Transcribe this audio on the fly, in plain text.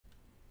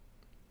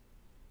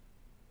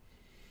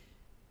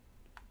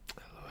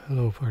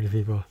Hello, party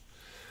people.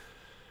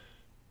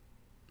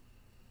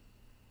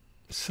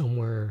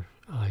 Somewhere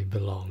I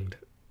belonged,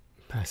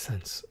 past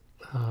tense.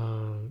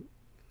 I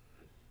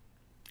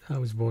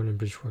was born in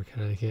Bridgeport,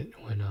 Connecticut,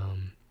 when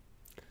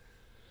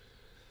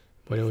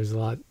it was a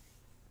lot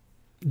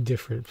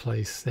different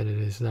place than it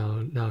is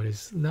now.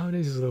 Nowadays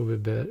is a little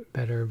bit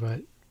better,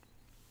 but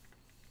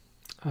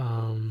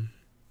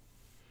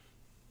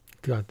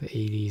throughout the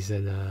 80s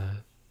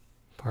and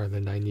part of the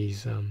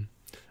 90s,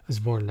 I was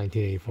born in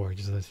 1984.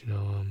 Just to let you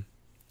know.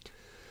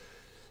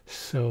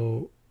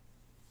 So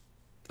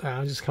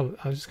I'll just come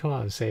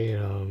out and say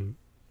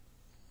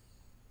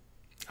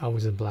I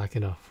wasn't black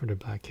enough for the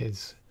black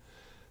kids.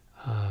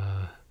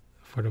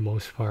 For the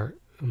most part,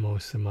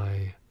 most of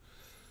my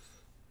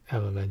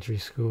elementary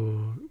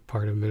school,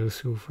 part of middle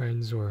school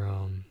friends were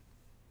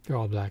they're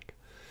all black.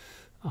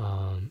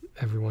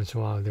 Every once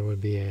in a while there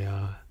would be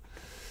a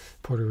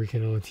Puerto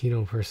Rican or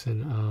Latino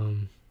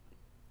person.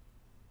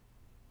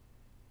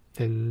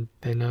 Then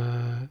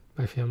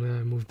my family and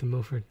I moved to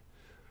Milford.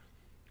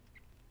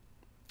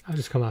 I'll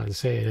just come out and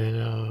say it,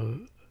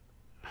 and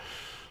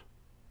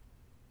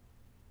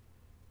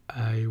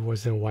I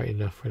wasn't white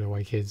enough for the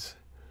white kids.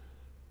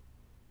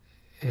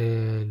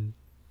 And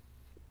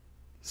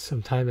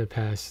some time had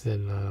passed,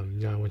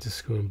 and I went to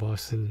school in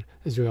Boston.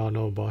 As we all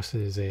know,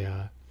 Boston is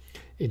a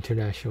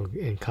international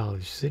and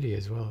college city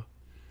as well.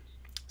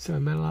 So I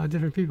met a lot of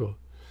different people.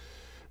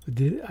 But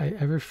did I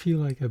ever feel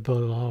like I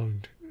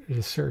belonged in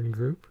a certain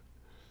group?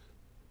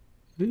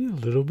 Maybe a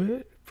little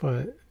bit,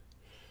 but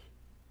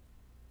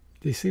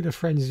they say the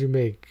friends you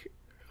make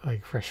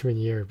like freshman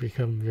year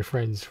become your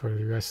friends for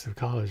the rest of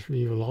college, or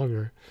even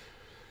longer.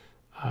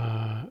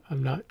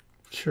 I'm not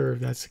sure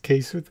if that's the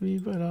case with me,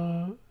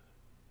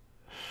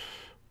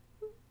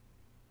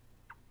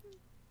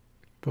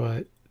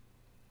 but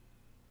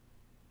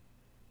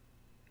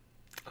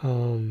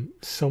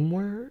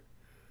somewhere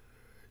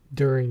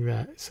during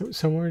that,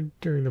 somewhere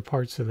during the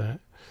parts of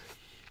that,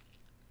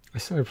 I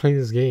started playing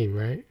this game,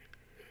 right?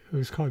 It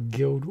was called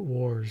Guild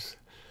Wars.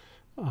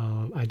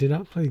 I did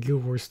not play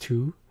Guild Wars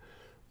 2.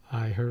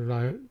 I heard a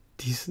lot of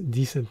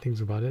decent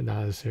things about it,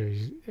 not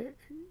necessarily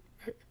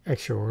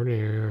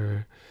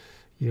extraordinary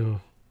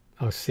or,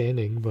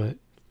 outstanding, but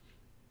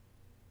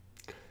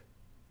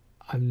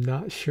I'm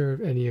not sure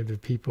if any of the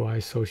people I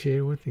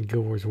associated with in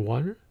Guild Wars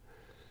 1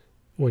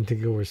 went to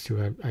Guild Wars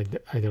 2. I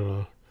don't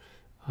know.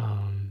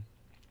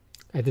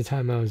 At the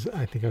time, I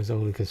think I was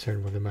only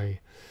concerned whether my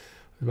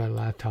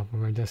laptop or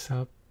my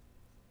desktop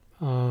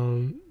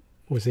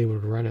was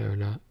able to run it or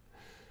not.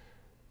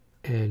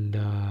 And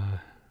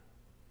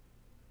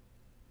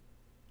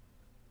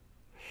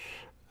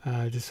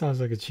this sounds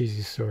like a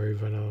cheesy story,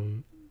 but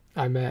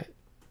I met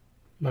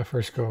my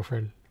first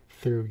girlfriend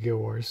through Guild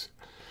Wars,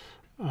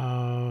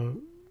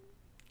 and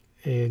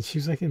she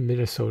was like in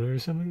Minnesota or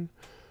something,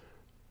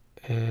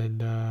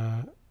 and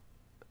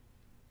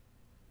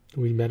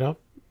we met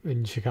up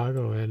in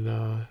Chicago,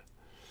 and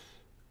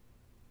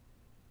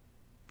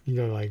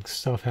like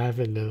stuff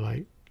happened, and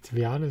like, to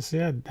be honest,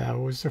 yeah, that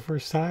was the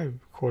first time,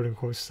 quote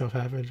unquote, stuff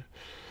happened.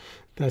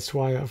 That's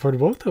why, for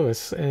both of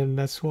us, and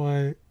that's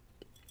why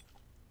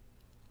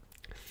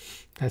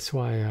I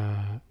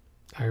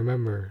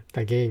remember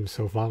that game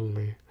so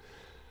fondly.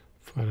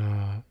 But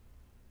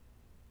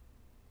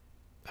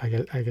I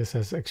guess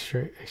that's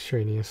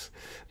extraneous.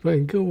 But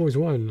in Guild Wars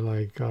 1,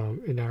 like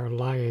in our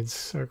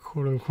alliance, our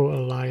quote unquote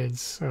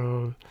alliance,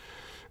 in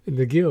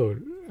the guild,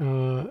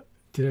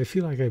 did I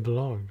feel like I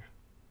belonged?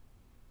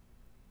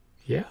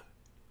 Yeah.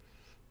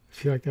 I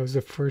feel like that was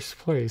the first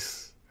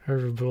place I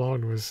ever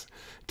belonged, was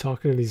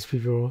talking to these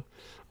people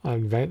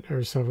on Vent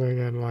or something,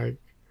 and like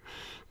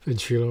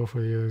Ventrilo,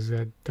 for those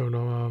that don't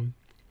know,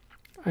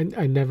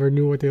 I never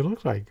knew what they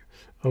looked like.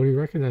 I only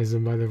recognized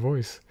them by their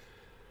voice,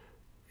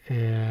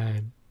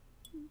 and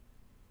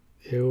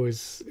it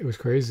was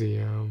crazy.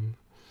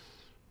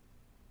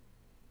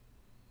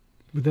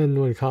 But then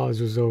when college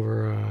was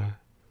over,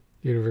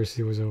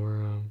 university was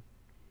over,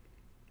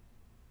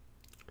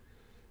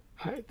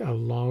 a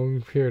long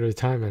period of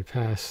time had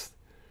passed,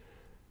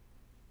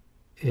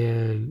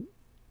 and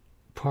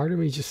part of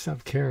me just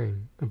stopped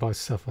caring about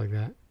stuff like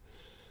that.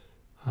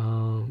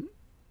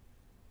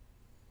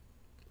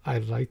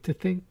 I'd like to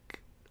think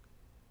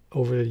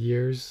over the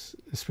years,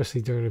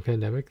 especially during the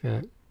pandemic,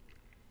 that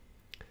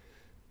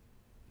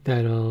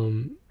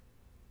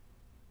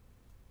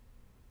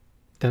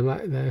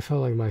I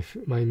felt like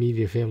my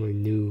immediate family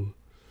knew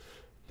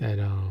that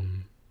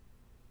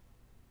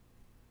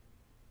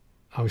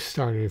I was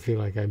starting to feel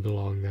like I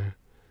belonged there.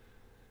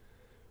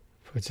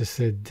 But just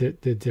the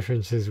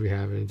differences we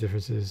have and the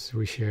differences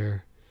we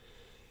share,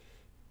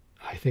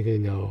 I think they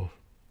know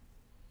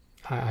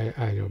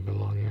I don't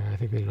belong here. I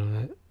think they know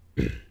that.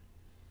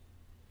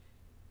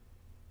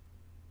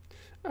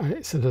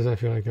 Sometimes I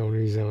feel like the only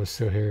reason I'm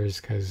still here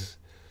is because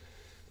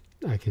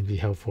I can be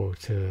helpful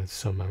to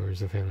some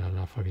members of the family. I'm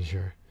not fucking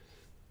sure.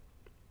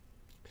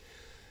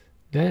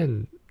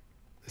 Then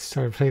I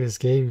started playing this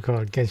game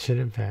called Genshin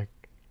Impact.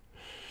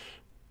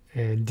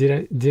 And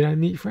did I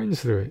meet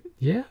friends through it?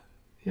 Yeah.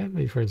 Yeah, I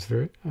made friends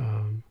through it.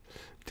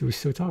 Do we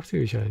still talk to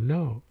each other?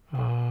 No.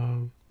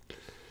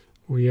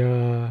 We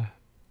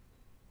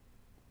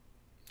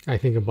I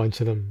think a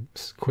bunch of them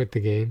quit the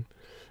game.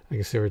 I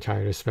guess they were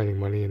tired of spending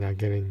money and not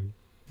getting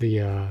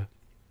the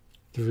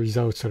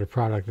results or the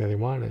product that they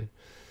wanted.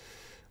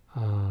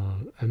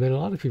 I met a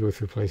lot of people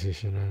through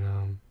PlayStation,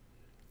 and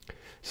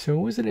so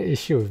it wasn't an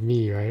issue of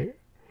me, right,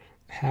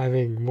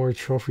 having more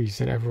trophies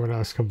than everyone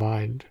else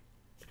combined.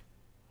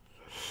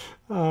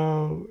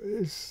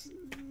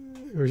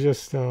 It was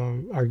just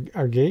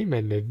our game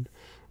ended.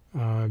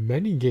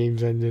 Many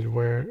games ended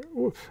where,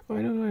 well, I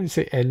don't know how to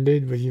say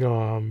ended, but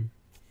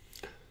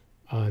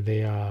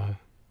they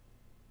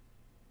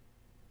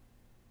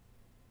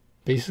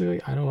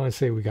basically, I don't want to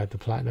say we got the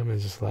platinum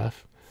and just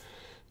left,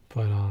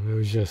 but it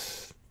was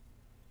just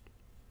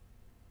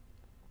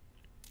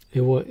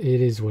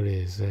it is what it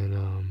is,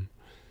 and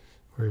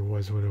or it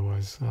was what it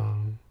was.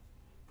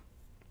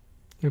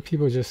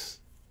 People just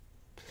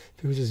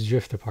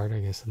drift apart. I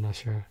guess I'm not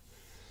sure.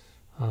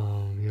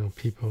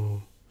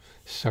 People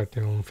start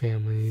their own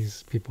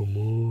families. People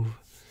move.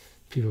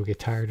 People get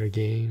tired of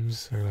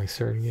games or like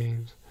certain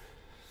games.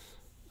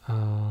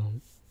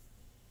 Um,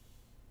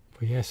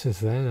 but yeah, since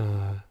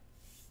then,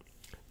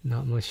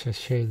 not much has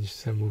changed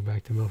since I moved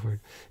back to Milford.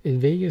 In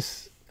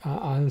Vegas, I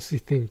honestly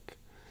think,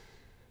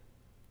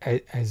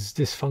 as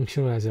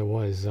dysfunctional as it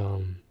was,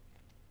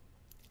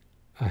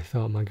 I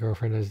felt my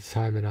girlfriend at the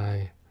time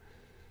and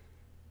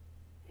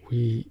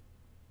we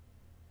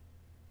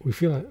we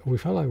felt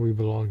like we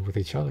belonged with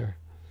each other.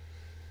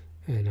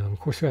 And of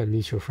course, we had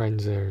mutual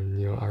friends there,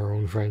 and our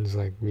own friends,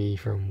 like me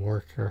from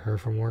work or her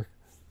from work,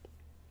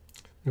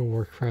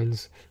 work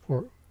friends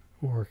or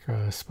work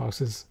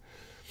spouses.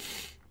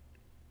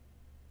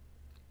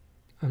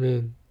 I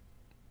mean,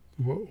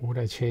 would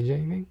I change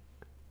anything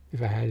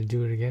if I had to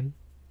do it again?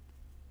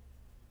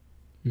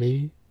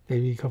 Maybe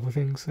a couple of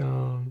things.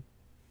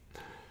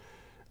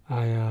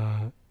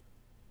 I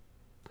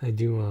I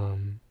do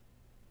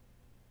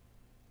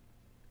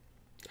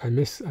I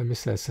miss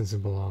that sense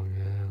of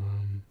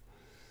belonging.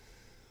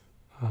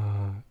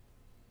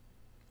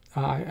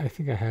 I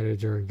think I had it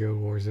during Guild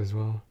Wars as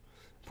well,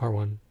 Part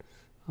 1.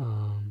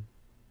 Um,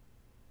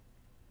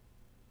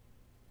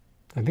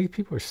 I think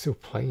people are still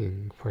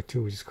playing Part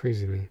 2, which is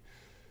crazy to me.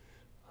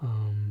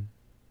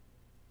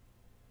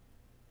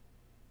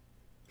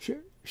 Sh-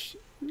 sh-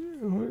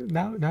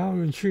 now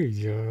I'm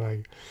intrigued.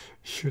 Like,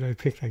 should I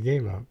pick that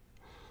game up?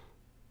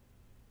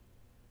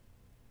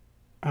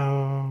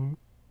 Um,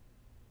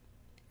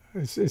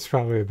 it's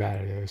probably a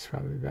bad idea. It's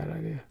probably a bad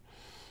idea.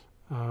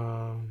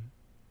 Um,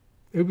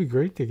 it would be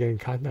great to get in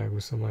contact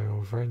with some of my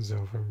old friends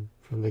though from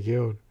the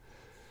guild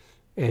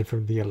and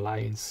from the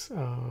alliance.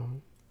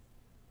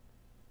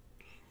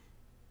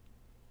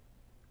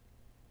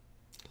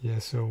 Yeah.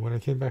 So when I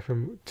came back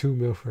from to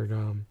Milford,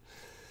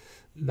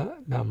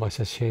 not much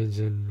has changed,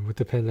 and with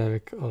the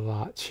pandemic, a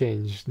lot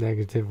changed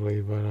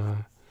negatively.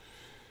 But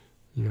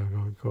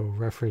go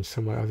reference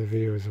some of my other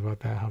videos about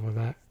that. How about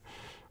that?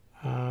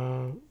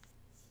 Uh,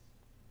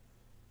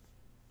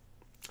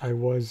 I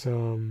was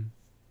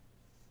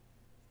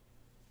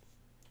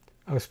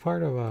I was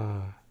part of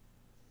a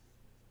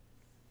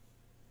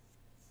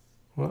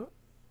well.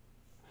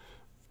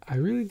 I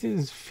really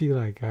didn't feel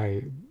like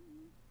I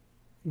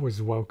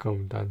was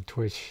welcomed on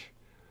Twitch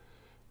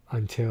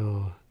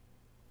until,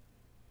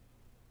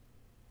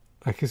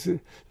 like, 'cause there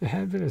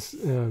had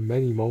been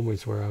many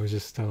moments where I was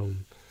just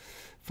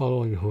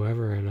following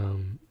whoever,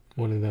 and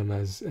one of them,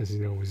 as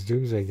you know, was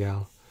Doomsday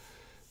Gal,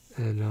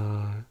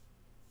 and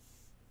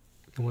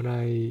when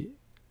I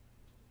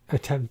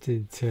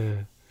attempted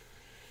to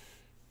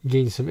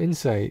gain some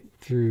insight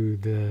through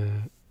the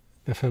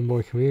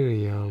femboy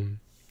community,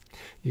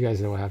 you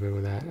guys know what happened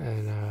with that,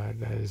 and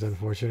that is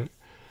unfortunate.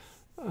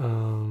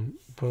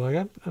 But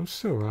like I'm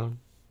still around,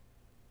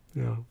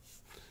 you know.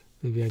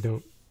 Maybe I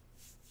don't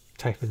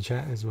type in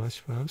chat as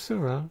much, but I'm still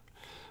around.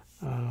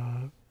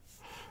 Uh,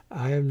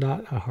 I am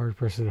not a hard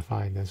person to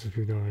find. That's what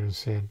people don't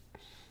understand.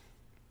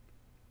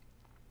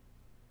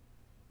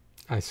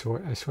 I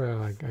swear,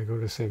 like I go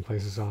to the same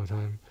places all the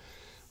time.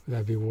 Would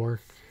that be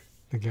work,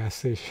 the gas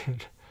station,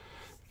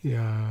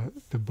 the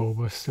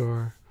boba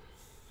store,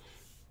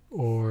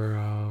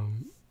 or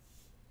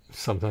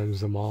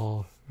sometimes the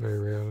mall. Very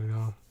rarely,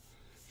 though.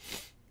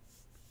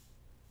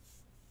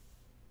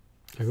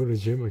 I go to the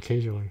gym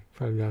occasionally.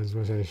 Probably not as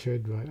much as I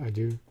should, but I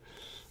do.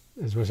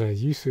 As much as I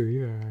used to,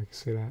 either. I can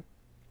say that.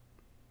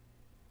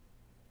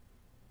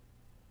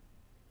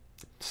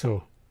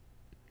 So,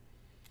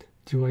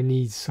 do I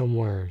need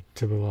somewhere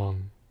to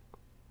belong?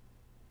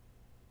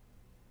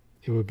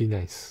 It would be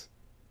nice.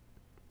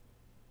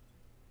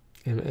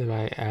 Am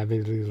I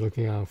avidly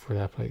looking out for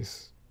that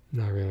place?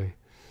 Not really.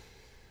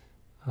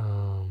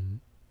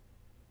 Um,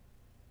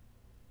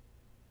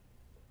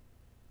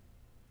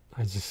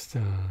 I just,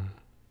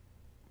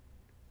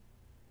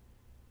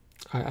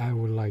 I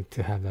would like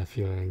to have that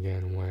feeling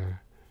again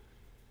where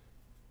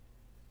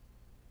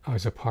I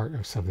was a part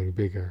of something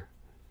bigger.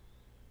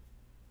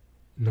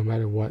 No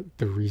matter what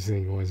the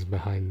reasoning was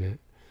behind it,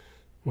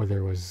 whether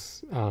it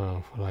was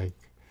for like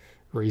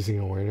raising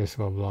awareness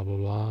about blah blah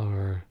blah,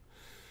 or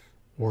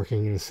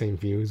working in the same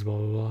fields, blah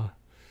blah blah.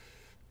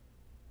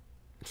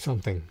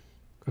 Something.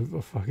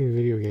 A fucking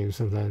video game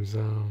sometimes.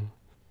 Now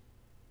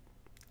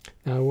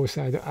I will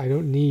say I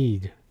don't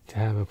need to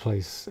have a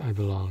place I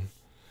belong,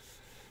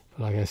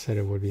 but like I said,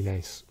 it would be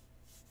nice.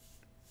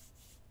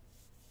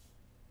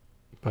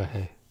 But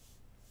hey,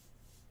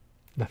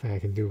 nothing I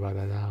can do about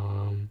that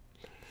now.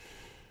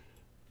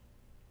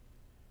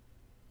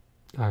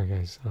 Alright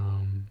guys,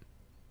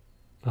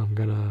 I'm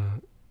gonna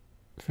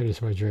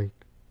finish my drink,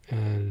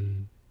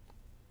 and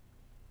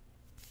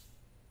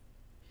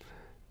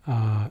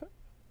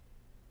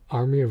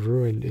Army of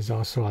Ruin is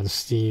also on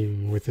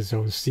Steam with its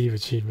own Steam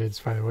achievements,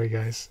 by the way,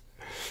 guys.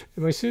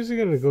 Am I seriously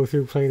gonna go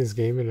through playing this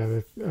game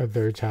a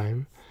third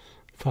time?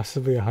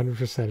 Possibly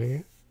 100%ing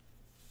it?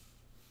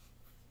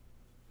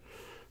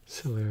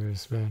 It's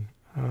hilarious, man.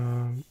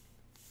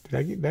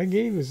 That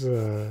game is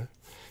it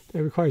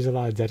requires a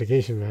lot of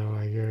dedication, man.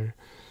 Like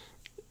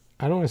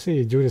I don't want to say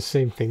you're doing the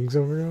same things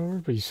over and over,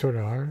 but you sort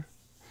of are,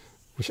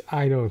 which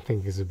I don't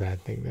think is a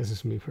bad thing. That's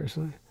just me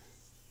personally.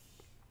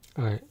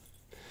 All right,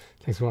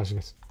 thanks for watching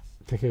us.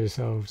 Take care of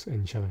yourselves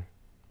and each other.